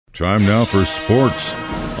Time now for sports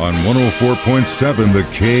on 104.7 The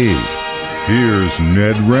Cave. Here's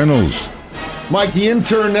Ned Reynolds. Mike, the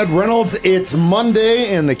intern, Ned Reynolds. It's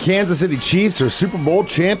Monday, and the Kansas City Chiefs are Super Bowl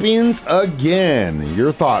champions again.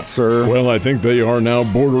 Your thoughts, sir? Well, I think they are now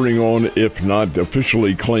bordering on, if not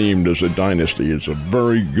officially claimed as a dynasty. It's a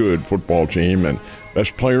very good football team, and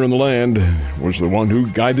best player in the land was the one who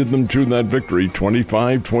guided them to that victory,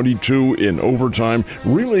 25-22 in overtime.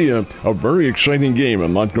 Really a very exciting game.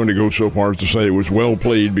 I'm not going to go so far as to say it was well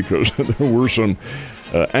played because there were some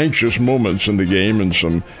anxious moments in the game and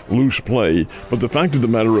some loose play. But the fact of the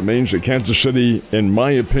matter remains that Kansas City, in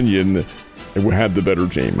my opinion, had the better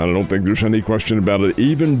team. I don't think there's any question about it.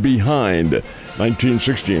 Even behind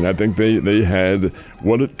 1916, I think they had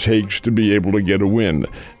what it takes to be able to get a win.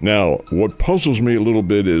 Now, what puzzles me a little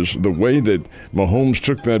bit is the way that Mahomes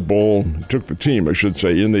took the team, I should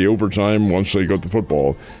say, in the overtime once they got the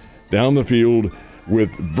football down the field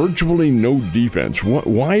with virtually no defense.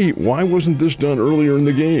 Why wasn't this done earlier in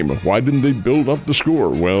the game? Why didn't they build up the score?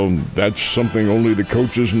 Well, that's something only the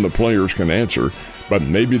coaches and the players can answer. But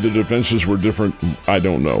maybe the defenses were different. I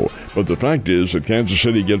don't know. But the fact is that Kansas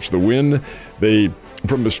City gets the win.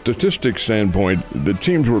 From a statistics standpoint, the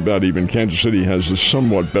teams were about even. Kansas City has the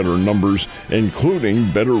somewhat better numbers, including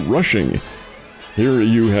better rushing. Here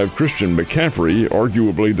you have Christian McCaffrey,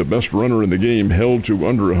 arguably the best runner in the game, held to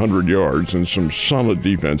under 100 yards, and some solid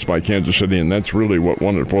defense by Kansas City, and that's really what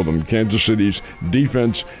won it for them. Kansas City's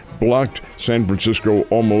defense blocked San Francisco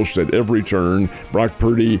almost at every turn. Brock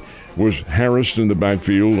Purdy was harassed in the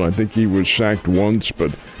backfield. I think he was sacked once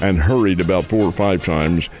and hurried about 4 or 5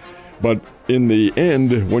 times. But in the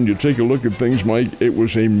end, when you take a look at things, Mike, it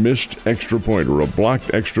was a missed extra point or a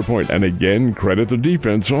blocked extra point. And again, credit the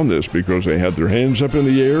defense on this because they had their hands up in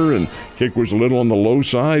the air and kick was a little on the low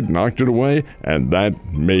side, knocked it away, and that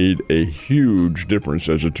made a huge difference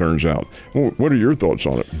as it turns out. What are your thoughts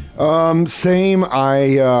on it? Same.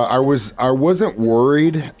 I wasn't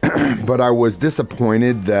worried, but I was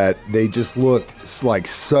disappointed that they just looked like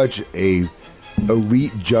such a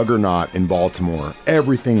elite juggernaut in Baltimore.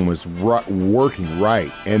 Everything was working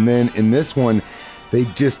right, and then in this one they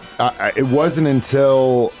just it wasn't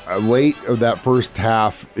until late of that first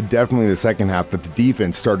half, definitely the second half, that the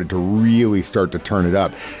defense started to turn it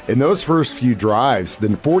up. In those first few drives, the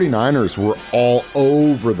 49ers were all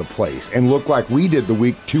over the place and looked like we did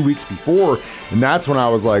 2 weeks before, and that's when I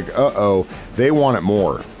was like, uh-oh, they want it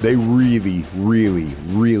more. They really, really,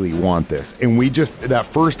 really want this. And we just, that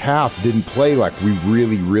first half didn't play like we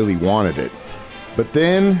really, really wanted it. But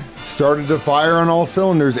then started to fire on all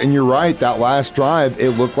cylinders, and you're right, that last drive, it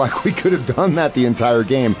looked like we could have done that the entire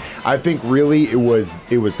game. I think really it was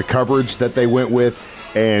the coverage that they went with,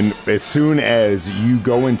 and as soon as you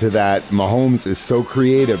go into that, Mahomes is so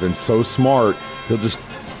creative and so smart, he'll just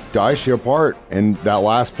dice you apart. And that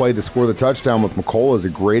last play to score the touchdown with McColl is a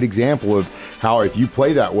great example of how if you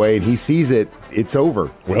play that way and he sees it, it's over.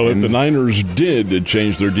 Well, if the Niners did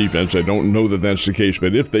change their defense, I don't know that that's the case,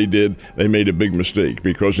 but if they did, they made a big mistake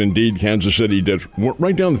because indeed Kansas City did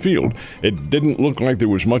right down the field. It didn't look like there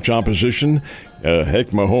was much opposition. Heck,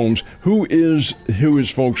 Mahomes, who is,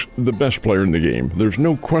 folks, the best player in the game. There's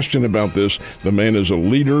no question about this. The man is a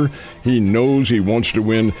leader. He knows he wants to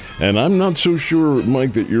win, and I'm not so sure,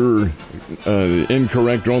 Mike, that you're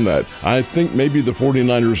incorrect on that. I think maybe the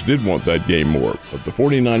 49ers did want that game more, but the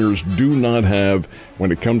 49ers do not have,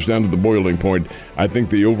 when it comes down to the boiling point, I think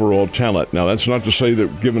the overall talent. Now, that's not to say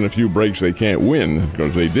that given a few breaks they can't win,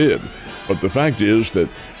 because they did, but the fact is that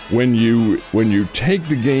when you take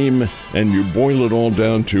the game and you boil it all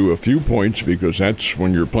down to a few points, because that's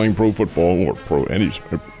when you're playing pro football or any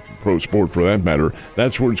pro sport for that matter,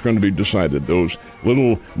 that's where it's going to be decided. Those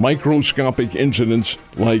little microscopic incidents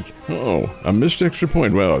like, a missed extra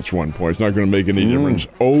point. Well, it's 1 point. It's not going to make any difference.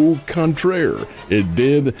 Au contraire, it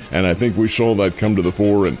did, and I think we saw that come to the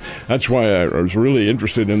fore, and that's why I was really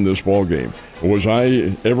interested in this ball game. Was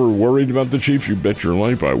I ever worried about the Chiefs? You bet your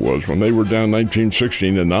life I was. When they were down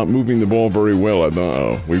 19-16 and not moving the ball very well, I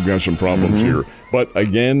thought, we've got some problems here. But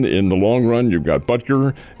again, in the long run, you've got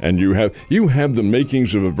Butker, and you have the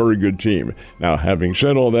makings of a very good team. Now, having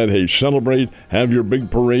said all that, hey, celebrate, have your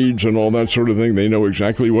big parades and all that sort of thing. They know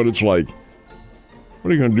exactly what it's like.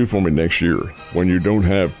 What are you going to do for me next year when you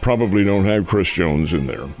probably don't have Chris Jones in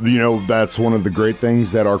there? You know, that's one of the great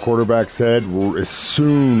things that our quarterback said as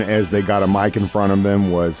soon as they got a mic in front of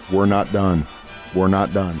them was, we're not done. we're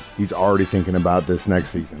not done. He's already thinking about this next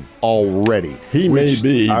season. Already. He may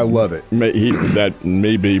be. I love it. That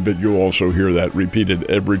may be, but you'll also hear that repeated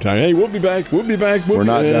every time. Hey, we'll be back. We'll be back. We're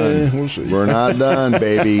not done. We'll see. We're not done,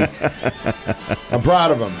 baby. I'm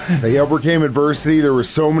proud of them. They overcame adversity. There were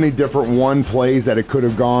so many different one plays that it could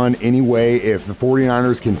have gone any way. If the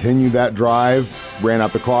 49ers continued that drive, ran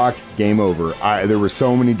out the clock, game over. There were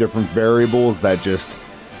so many different variables that just,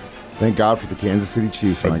 thank God for the Kansas City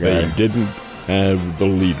Chiefs, my guy. They didn't have the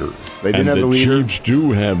leader. They didn't have the leader. The Chiefs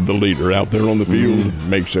do have the leader out there on the field.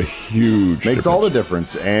 Makes a huge difference. Makes all the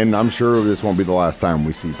difference, and I'm sure this won't be the last time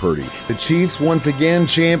we see Purdy. The Chiefs, once again,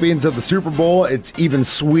 champions of the Super Bowl. It's even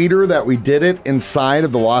sweeter that we did it inside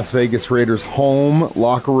of the Las Vegas Raiders' home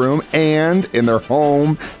locker room and in their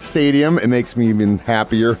home stadium. It makes me even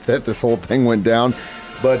happier that this whole thing went down.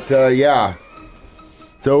 But, yeah,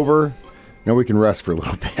 it's over. Now we can rest for a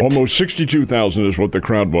little bit. Almost 62,000 is what the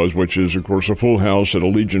crowd was, which is, of course, a full house at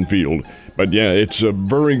Allegiant Field. But, yeah, it's a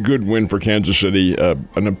very good win for Kansas City, an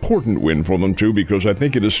important win for them, too, because I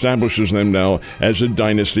think it establishes them now as a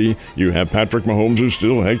dynasty. You have Patrick Mahomes, who's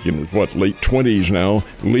still, heck, in late 20s now,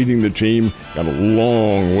 leading the team. Got a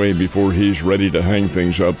long way before he's ready to hang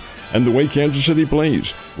things up. And the way Kansas City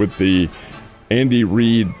plays with the Andy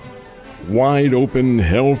Reid wide open,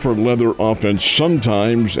 hell for leather offense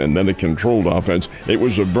sometimes, and then a controlled offense. It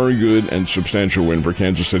was a very good and substantial win for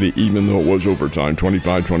Kansas City, even though it was overtime,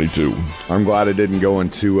 25-22. I'm glad it didn't go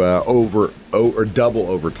into or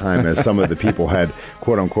double overtime, as some of the people had,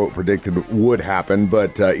 quote-unquote, predicted would happen.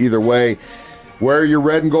 But either way, wear your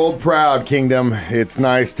red and gold proud, Kingdom. It's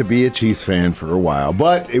nice to be a Chiefs fan for a while.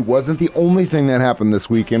 But it wasn't the only thing that happened this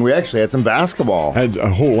weekend. We actually had some basketball. Had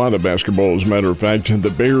a whole lot of basketball, as a matter of fact. The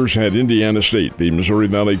Bears had Indiana State, the Missouri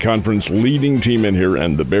Valley Conference leading team in here,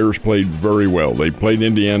 and the Bears played very well. They played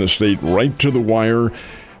Indiana State right to the wire.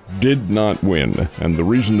 Did not win, and the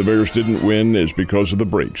reason the Bears didn't win is because of the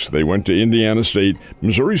breaks. They went to Indiana State.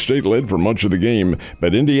 Missouri State led for much of the game,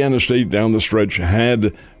 but Indiana State down the stretch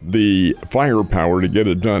had the firepower to get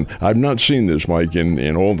it done. I've not seen this, Mike,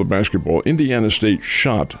 in all the basketball. Indiana State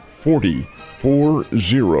shot 40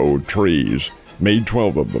 trees, made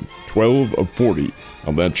 12 of them, 12 of 40.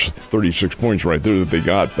 Now that's 36 points right there that they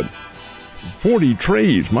got, but 40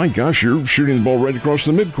 trees, my gosh, you're shooting the ball right across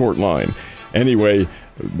the midcourt line. Anyway,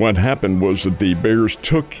 what happened was that the Bears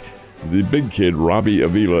took the big kid, Robbie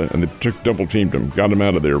Avila, and they double-teamed him, got him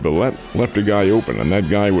out of there, but that left a guy open, and that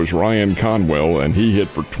guy was Ryan Conwell, and he hit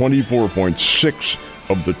for 24.6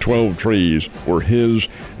 of the 12 trees were his,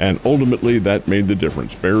 and ultimately that made the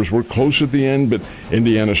difference. Bears were close at the end, but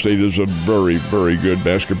Indiana State is a very, very good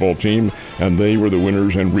basketball team, and they were the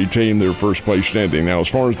winners and retained their first place standing. Now, as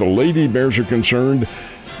far as the Lady Bears are concerned,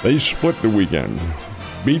 they split the weekend.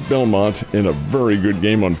 Beat Belmont in a very good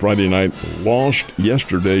game on Friday night. Lost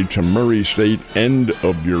yesterday to Murray State. End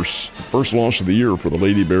of your first loss of the year for the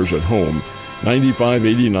Lady Bears at home.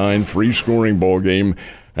 95-89, free scoring ball game.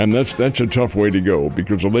 And that's a tough way to go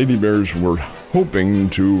because the Lady Bears were hoping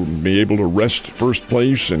to be able to wrest first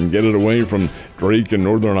place and get it away from Drake and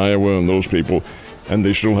Northern Iowa and those people. And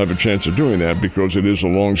they still have a chance of doing that because it is a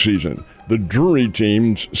long season. The Drury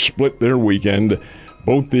teams split their weekend.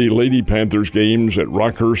 Both the Lady Panthers games at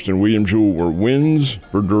Rockhurst and William Jewell were wins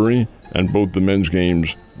for Drury, and both the men's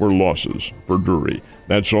games were losses for Drury.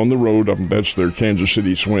 That's on the road. That's their Kansas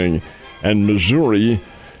City swing. And Missouri,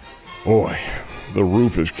 boy, the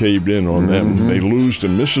roof is caved in on them. They lose to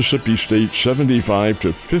Mississippi State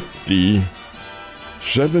 75-50.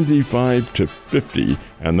 75-50,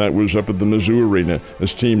 and that was up at the Mizzou Arena.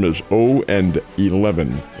 This team is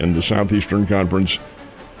 0-11 in the Southeastern Conference.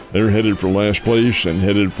 They're headed for last place and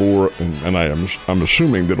headed for, and I'm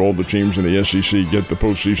assuming that all the teams in the SEC get the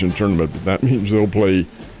postseason tournament, but that means they'll play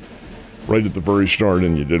right at the very start,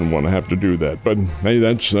 and you didn't want to have to do that. But, hey,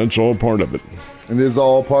 that's all part of it. It is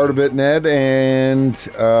all part of it, Ned, and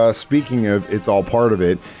speaking of it's all part of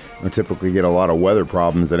it, I typically get a lot of weather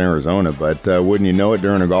problems in Arizona, but wouldn't you know it,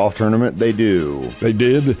 during a golf tournament, they do. They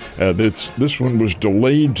did. This one was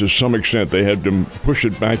delayed to some extent. They had to push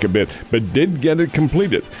it back a bit, but did get it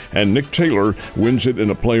completed. And Nick Taylor wins it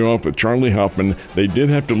in a playoff with Charlie Hoffman. They did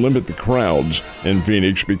have to limit the crowds in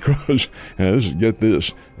Phoenix because, get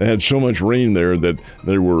this, they had so much rain there that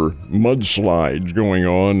there were mudslides going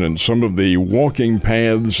on, and some of the walking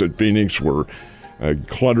paths at Phoenix were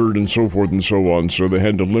cluttered and so forth and so on, so they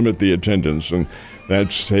had to limit the attendance. And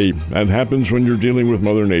that happens when you're dealing with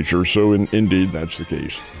Mother Nature. So indeed, that's the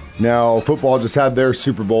case. Now, football just had their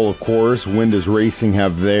Super Bowl, of course. When does racing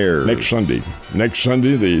have theirs? Next Sunday. Next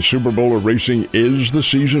Sunday, the Super Bowl of racing is the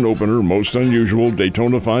season opener. Most unusual,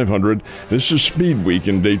 Daytona 500. This is Speed Week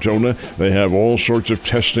in Daytona. They have all sorts of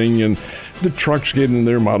testing, and the trucks get in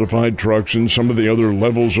there, modified trucks, and some of the other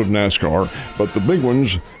levels of NASCAR. But the big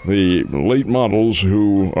ones, the late models,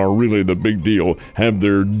 who are really the big deal, have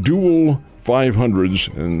their dual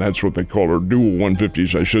 500s, and that's what they call her, dual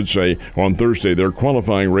 150s, I should say, on Thursday. They're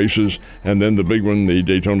qualifying races, and then the big one, the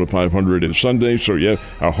Daytona 500, is Sunday. So, yeah,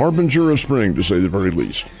 a harbinger of spring, to say the very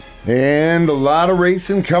least. And a lot of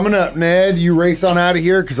racing coming up, Ned. You race on out of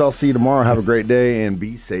here, because I'll see you tomorrow. Have a great day, and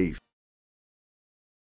be safe.